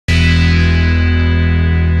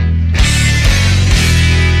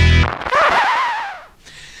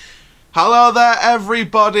Hello there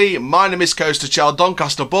everybody, my name is Coaster Child,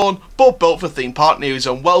 Doncaster born, but built for Theme Park News,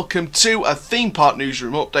 and welcome to a Theme Park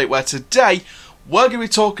Newsroom update where today we're going to be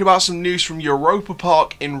talking about some news from Europa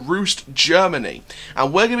Park in Rust, Germany,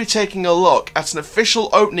 and we're going to be taking a look at an official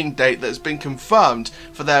opening date that has been confirmed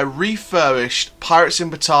for their refurbished Pirates in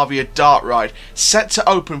Batavia dart ride, set to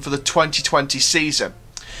open for the 2020 season.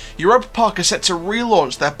 Europa Park are set to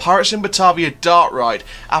relaunch their Pirates in Batavia dart ride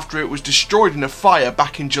after it was destroyed in a fire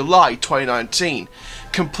back in July 2019.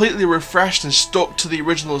 Completely refreshed and stuck to the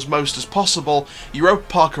original as most as possible, Europa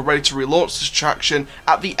Park are ready to relaunch this attraction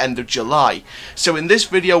at the end of July. So in this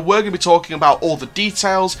video we're going to be talking about all the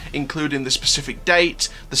details, including the specific date,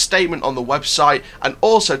 the statement on the website, and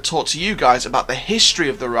also talk to you guys about the history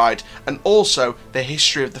of the ride and also the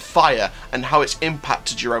history of the fire and how it's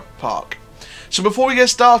impacted Europa Park. So before we get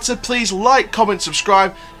started, please like, comment,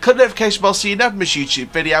 subscribe, click the notification bell so you never miss a YouTube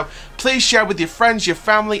video. Please share with your friends, your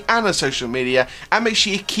family and on social media, and make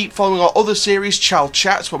sure you keep following our other series, Child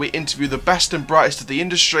Chats, where we interview the best and brightest of the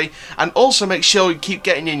industry, and also make sure you keep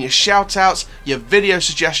getting in your shout outs, your video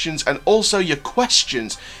suggestions and also your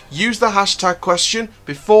questions. Use the hashtag question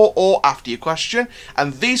before or after your question,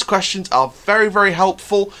 and these questions are very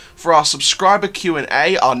helpful for our subscriber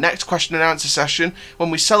Q&A, our next question and answer session, when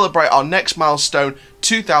we celebrate our next milestone,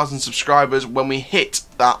 2,000 subscribers, when we hit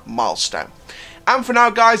that milestone. And for now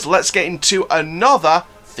guys, let's get into another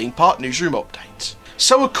Theme Park Newsroom update.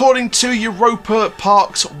 So according to Europa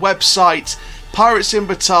Park's website, Pirates in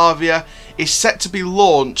Batavia is set to be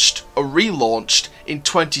launched or relaunched in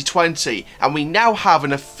 2020, and we now have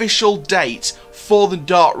an official date for the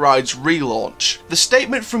dart ride's relaunch. The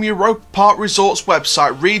statement from Europa Park Resort's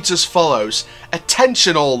website reads as follows: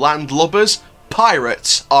 "Attention all landlubbers,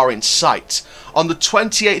 pirates are in sight. On the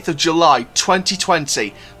 28th of July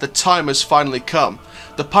 2020, the time has finally come.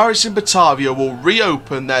 The Pirates in Batavia will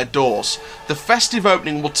reopen their doors. The festive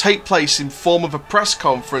opening will take place in form of a press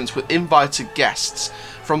conference with invited guests.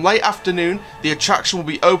 From late afternoon, the attraction will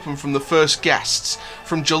be open from the first guests.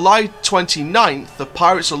 From July 29th, the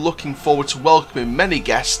Pirates are looking forward to welcoming many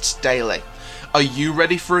guests daily. Are you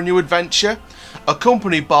ready for a new adventure?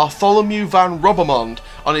 Accompany Bartholomew van Robbermond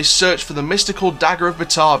on his search for the mystical dagger of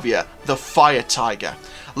Batavia, the Fire Tiger.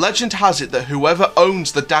 Legend has it that whoever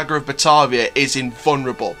owns the dagger of Batavia is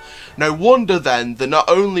invulnerable. No wonder then that not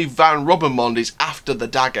only Van Robbermond is after the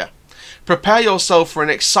dagger. Prepare yourself for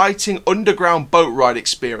an exciting underground boat ride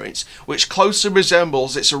experience, which closely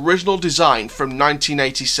resembles its original design from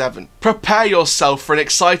 1987. Prepare yourself for an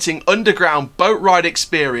exciting underground boat ride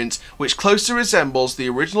experience, which closely resembles the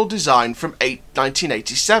original design from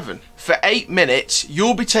 1987. For 8 minutes,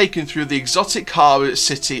 you'll be taken through the exotic harbour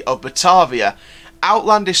city of Batavia.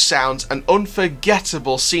 Outlandish sounds and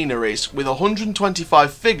unforgettable sceneries with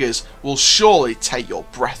 125 figures will surely take your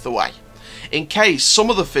breath away. In case some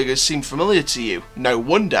of the figures seem familiar to you, no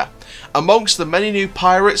wonder. Amongst the many new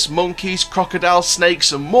pirates, monkeys, crocodiles,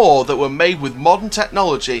 snakes and more that were made with modern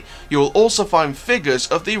technology, you will also find figures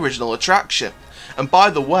of the original attraction. And by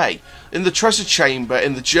the way, in the treasure chamber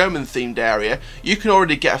in the German themed area, you can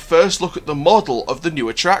already get a first look at the model of the new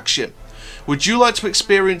attraction. Would you like to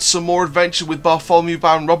experience some more adventure with Bartholomew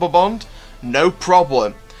van Robbermond? No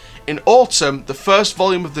problem. In autumn, the first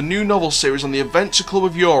volume of the new novel series on the Adventure Club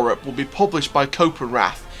of Europe will be published by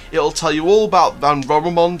Copenrath. It'll tell you all about Van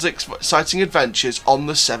Robbermond's exciting adventures on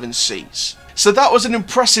the Seven Seas. So that was an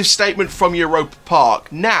impressive statement from Europa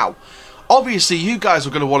Park. Now, obviously you guys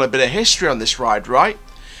are going to want a bit of history on this ride, right?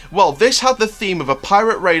 Well, this had the theme of a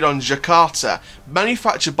pirate raid on Jakarta,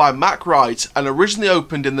 manufactured by Mack Rides and originally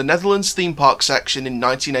opened in the Netherlands theme park section in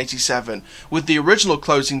 1987, with the original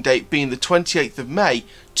closing date being the 28th of May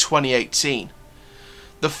 2018.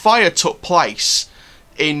 The fire took place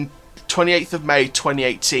in 28th of May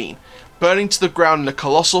 2018, burning to the ground in a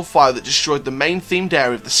colossal fire that destroyed the main themed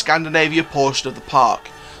area of the Scandinavia portion of the park.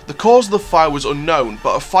 The cause of the fire was unknown,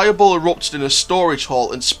 but a fireball erupted in a storage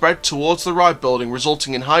hall and spread towards the ride building,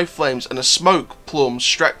 resulting in high flames and a smoke plume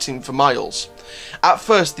stretching for miles. At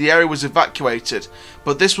first the area was evacuated,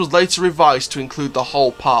 but this was later revised to include the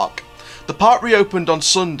whole park. The park reopened on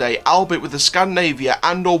Sunday, albeit with the Scandinavia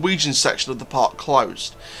and Norwegian section of the park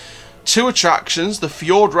closed. 2 attractions, the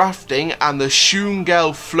Fjord Rafting and the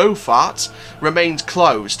Sjungel Flowfart, remained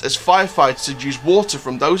closed as firefighters had used water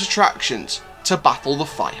from those attractions to battle the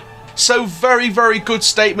fire. So very good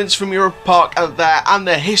statements from Europa Park out there, and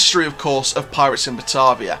the history of course of Pirates in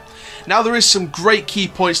Batavia. Now there is some great key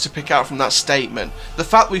points to pick out from that statement. The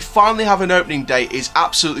fact we finally have an opening date is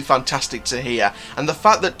absolutely fantastic to hear, and the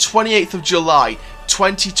fact that 28th of July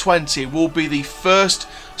 2020 will be the first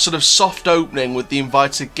sort of soft opening with the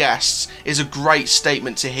invited guests is a great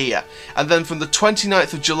statement to hear. And then from the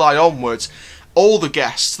 29th of July onwards, all the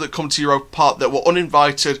guests that come to Europa Park that were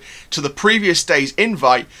uninvited to the previous day's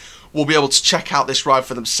invite will be able to check out this ride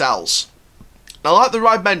for themselves. Now, like the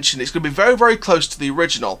ride mentioned, it's going to be very, very close to the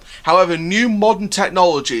original. However, new modern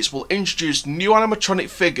technologies will introduce new animatronic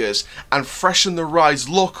figures and freshen the ride's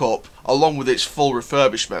look up along with its full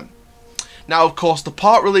refurbishment. Now, of course, the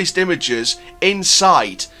park released images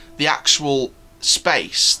inside the actual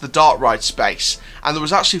space, the dark ride space, and there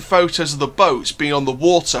was actually photos of the boats being on the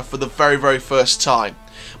water for the very, very first time.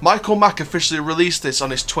 Mack officially released this on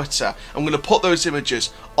his Twitter. I'm going to put those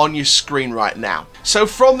images on your screen right now. So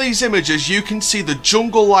from these images you can see the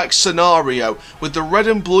jungle-like scenario with the red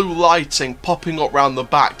and blue lighting popping up round the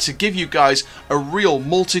back to give you guys a real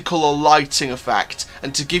multicolour lighting effect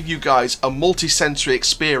and to give you guys a multi-sensory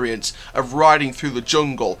experience of riding through the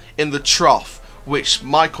jungle in the trough which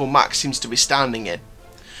Mack seems to be standing in.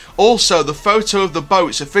 Also, the photo of the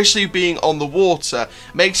boats officially being on the water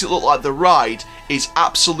makes it look like the ride is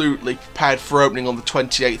absolutely prepared for opening on the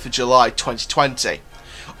 28th of July 2020.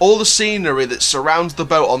 All the scenery that surrounds the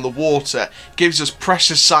boat on the water gives us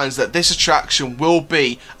precious signs that this attraction will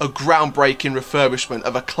be a groundbreaking refurbishment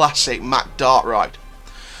of a classic Mack dart ride.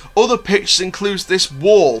 Other pictures includes this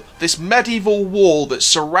wall, this medieval wall that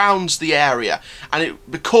surrounds the area, and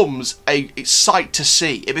it becomes a sight to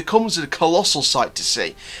see. It becomes a colossal sight to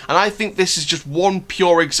see. And I think this is just one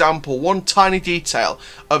pure example, one tiny detail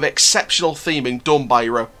of exceptional theming done by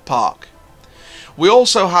Europa Park. We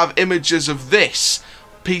also have images of this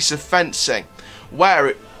piece of fencing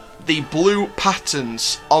where the blue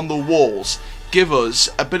patterns on the walls give us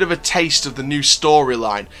a bit of a taste of the new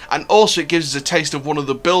storyline, and also it gives us a taste of one of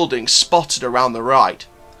the buildings spotted around the ride.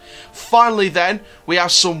 Finally then, we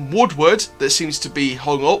have some woodwork that seems to be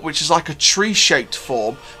hung up, which is like a tree-shaped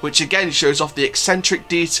form, which again shows off the eccentric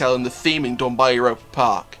detail and the theming done by Europa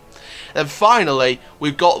Park. And finally,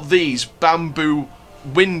 we've got these bamboo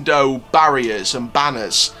window barriers and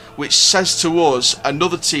banners, which says to us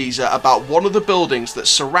another teaser about one of the buildings that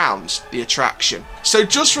surrounds the attraction. So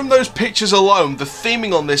just from those pictures alone, the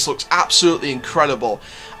theming on this looks absolutely incredible,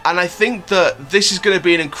 and I think that this is going to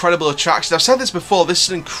be an incredible attraction. I've said this before, this is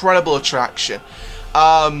an incredible attraction,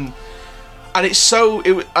 and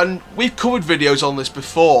and we've covered videos on this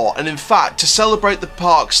before, and in fact, to celebrate the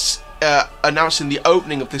park's announcing the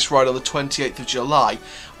opening of this ride on the 28th of July,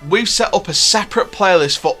 we've set up a separate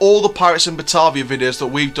playlist for all the Pirates in Batavia videos that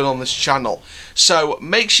we've done on this channel. So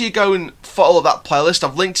make sure you go and follow that playlist.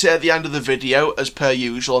 I've linked it at the end of the video as per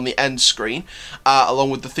usual on the end screen, along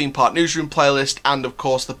with the Theme Park Newsroom playlist and of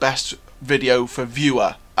course the best video for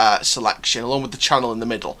viewer selection, along with the channel in the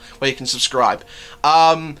middle where you can subscribe.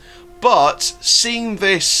 But seeing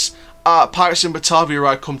this Pirates in Batavia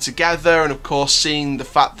ride come together, and of course seeing the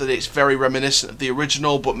fact that it's very reminiscent of the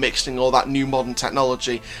original but mixing all that new modern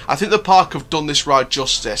technology, I think the park have done this ride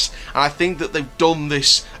justice, and I think that they've done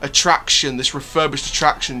this attraction, this refurbished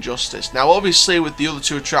attraction, justice. Now obviously with the other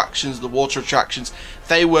two attractions, the water attractions,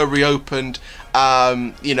 they were reopened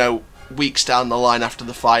you know, weeks down the line after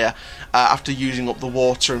the fire, after using up the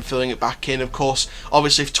water and filling it back in. Of course,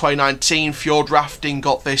 obviously for 2019, Fjord Rafting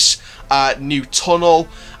got this new tunnel,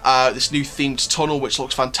 this new themed tunnel, which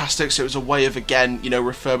looks fantastic. So it was a way of, again, you know,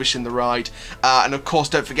 refurbishing the ride. And of course,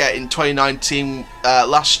 don't forget, in 2019,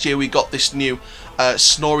 last year, we got this new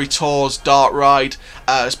Snorri Tours dart ride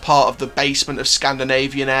as part of the basement of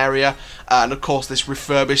Scandinavian area, and of course this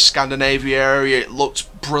refurbished Scandinavia area, it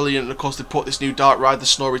looked brilliant, and of course they put this new dart ride, the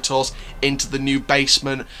Snorri Tours, into the new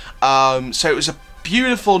basement. So it was a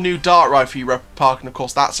beautiful new dart ride for Europa Park, and of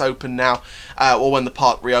course that's open now, or when the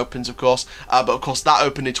park reopens, of course, but of course that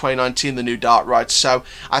opened in 2019, the new dart ride. So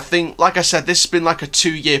I think, like I said, this has been like a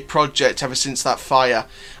 2-year project ever since that fire,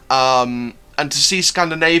 and to see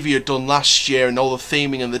Scandinavia done last year and all the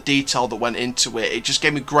theming and the detail that went into it, it just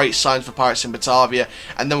gave me great signs for Pirates in Batavia.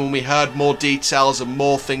 And then when we heard more details and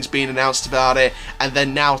more things being announced about it, and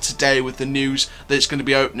then now today with the news that it's going to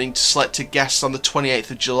be opening to selected guests on the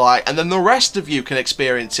 28th of July, and then the rest of you can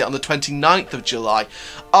experience it on the 29th of July,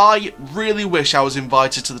 I really wish I was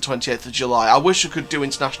invited to the 28th of July. I wish I could do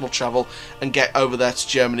international travel and get over there to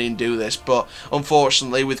Germany and do this, but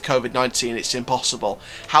unfortunately with COVID-19 it's impossible.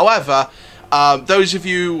 However, those of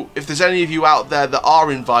you, if there's any of you out there that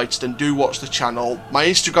are invited and do watch the channel, my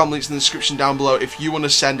Instagram link's in the description down below if you want to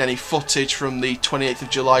send any footage from the 28th of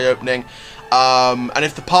July opening. And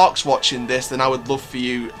if the park's watching this, then I would love for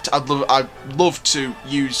you. I'd love to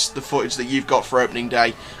use the footage that you've got for opening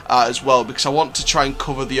day as well, because I want to try and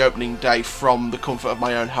cover the opening day from the comfort of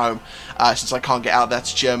my own home, since I can't get out there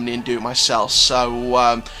to Germany and do it myself. So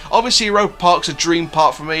obviously, Europa Park's a dream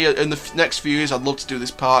park for me. In the next few years, I'd love to do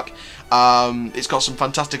this park. It's got some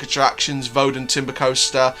fantastic attractions: Voden Timber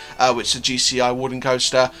Coaster, which is a GCI wooden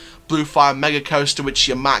coaster. Blue Fire Mega Coaster, which is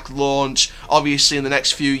your Mack launch. Obviously, in the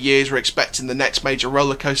next few years, we're expecting the next major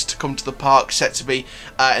roller coaster to come to the park, set to be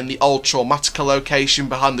in the Old Traumatica location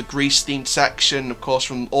behind the Grease-themed section. Of course,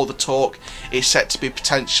 from all the talk, it's set to be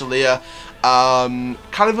potentially a kind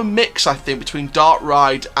of a mix, I think, between Dart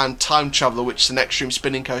Ride and Time Traveller, which is an extreme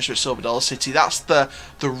spinning coaster at Silver Dollar City. That's the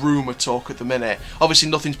rumour talk at the minute. Obviously,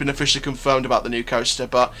 nothing's been officially confirmed about the new coaster,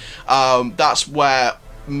 but that's where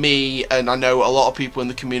me and I know a lot of people in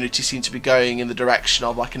the community seem to be going in the direction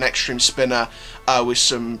of, like, an extreme spinner with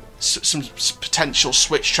some potential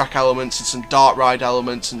switch track elements and some Dart Ride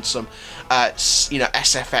elements and some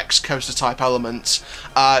SFX coaster type elements.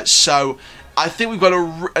 So I think we've got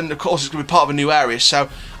and of course it's going to be part of a new area, so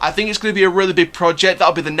I think it's going to be a really big project.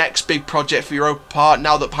 That'll be the next big project for Europa Park,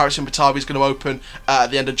 now that Pirates In Batavia is going to open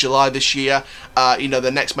at the end of July this year.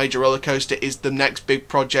 The next major roller coaster is the next big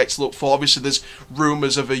project to look for. Obviously, there's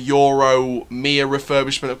rumours of a Euro Mia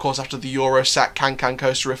refurbishment, of course, after the Eurosat Can-Can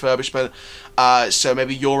coaster refurbishment. So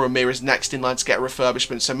maybe Euro Mia is next in line to get a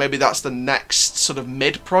refurbishment. So maybe that's the next sort of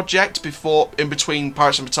mid-project in between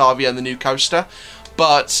Pirates In Batavia and the new coaster.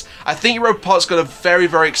 But I think Europa Park's got a very,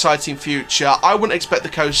 very exciting future. I wouldn't expect the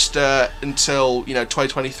coaster until,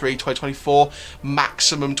 2023, 2024,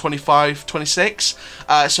 maximum 25, 26.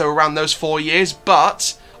 So around those 4 years.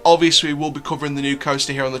 But obviously, we'll be covering the new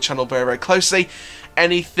coaster here on the channel very, very closely.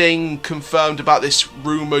 Anything confirmed about this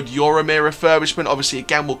rumoured Euromir refurbishment, obviously,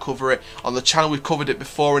 again, we'll cover it on the channel. We've covered it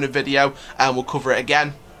before in a video, and we'll cover it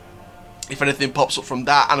again if anything pops up from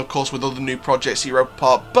that. And, of course, with other new projects at Europa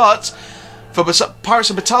Park. But for Pirates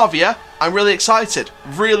in Batavia, I'm really excited.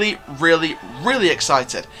 Really, really, really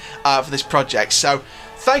excited for this project. So,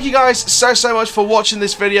 thank you guys so much for watching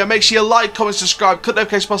this video. Make sure you like, comment, subscribe, click the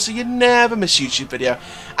notification bell so you never miss a YouTube video.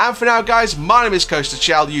 And for now, guys, my name is Coaster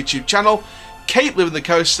Chow, YouTube channel. Keep living the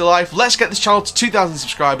coaster life. Let's get this channel to 2,000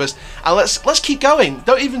 subscribers, and let's keep going.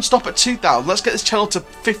 Don't even stop at 2,000. Let's get this channel to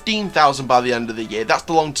 15,000 by the end of the year. That's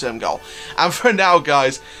the long-term goal. And for now,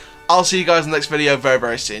 guys, I'll see you guys in the next video very,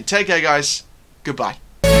 very soon. Take care, guys. Goodbye.